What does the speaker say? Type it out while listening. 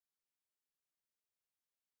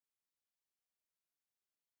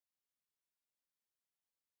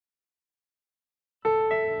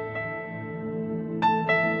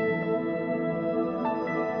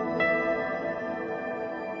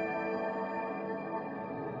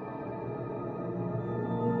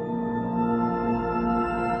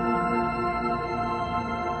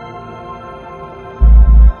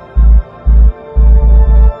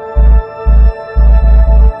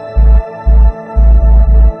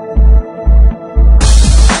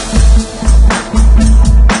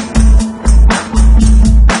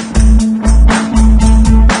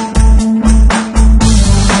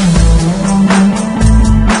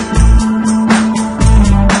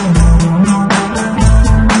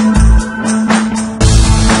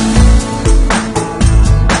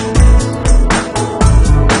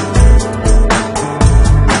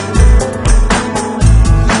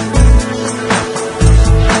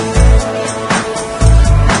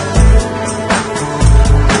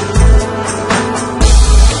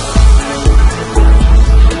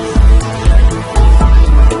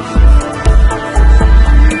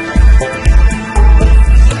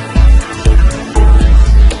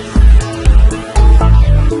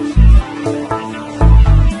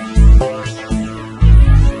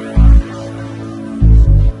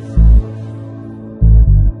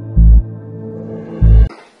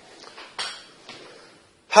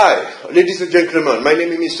ladies and gentlemen, my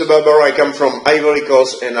name is Mr. Barber. I come from Ivory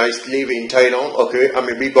Coast and I live in Thailand. Okay, I'm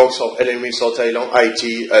a big boss of Ellen Windsor Thailand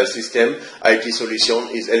IT system. IT solution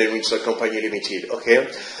is Ellen Windsor Company Limited.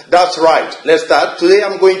 Okay, that's right. Let's start. Today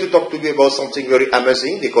I'm going to talk to you about something very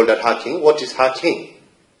amazing. They call that hacking. What is hacking?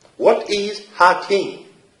 What is hacking?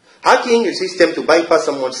 Hacking is a system to bypass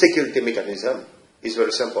someone's security mechanism. It's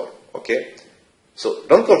very simple. Okay, so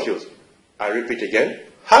don't confuse. I repeat again.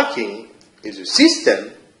 Hacking is a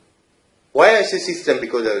system. Why I say system?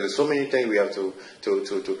 Because there are so many things we have to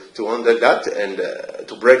handle that and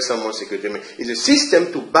to break someone's security. It's a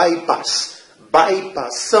system to bypass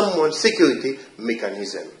someone's security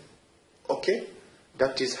mechanism. Okay,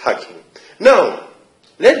 that is hacking. Now,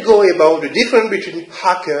 let's go about the difference between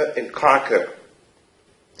hacker and cracker.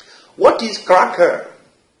 What is cracker?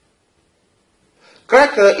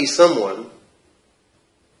 Cracker is someone.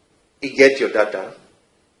 He gets your data.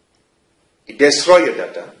 He destroys your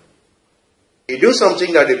data. He do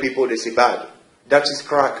something that the people, they say bad. That is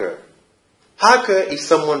cracker. Hacker is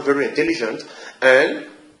someone very intelligent and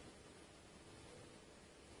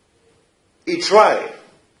he try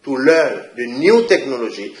to learn the new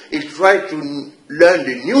technology. He try to learn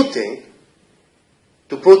the new thing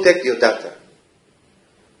to protect your data.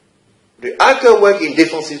 The hacker works in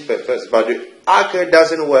defensive purpose, but the hacker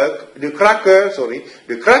doesn't work. The cracker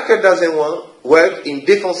doesn't work in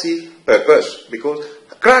defensive purpose because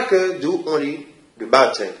cracker do only the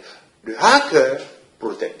bad thing. The hacker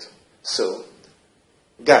protect. So,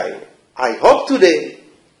 guys, I hope today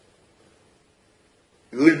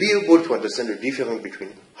you will be able to understand the difference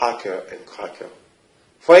between hacker and cracker.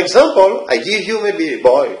 For example, I give you maybe a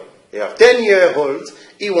boy, he has 10 years old,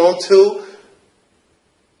 he wants to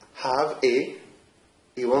have a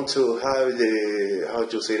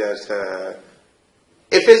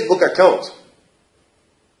Facebook account.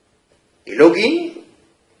 He log in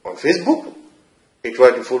on Facebook. He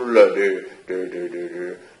try to follow the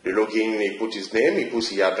login. He put his name. He puts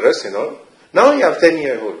his address and all. Now he has 10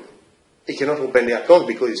 years old. He cannot open the account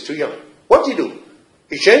because he's too young. What he do?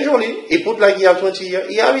 He change only. He put like he has 20 years.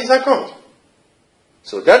 He have his account.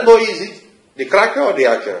 So that boy is it the cracker or the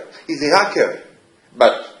hacker? He's a hacker.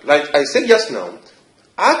 But like I said just now,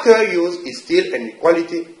 hacker use is still an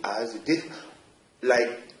equality as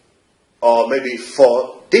or maybe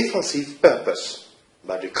for defensive purpose.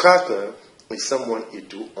 But the cracker is someone who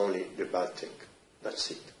do only the bad thing.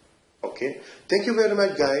 That's it. Okay? Thank you very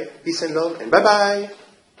much, guys. Peace and love, and bye-bye.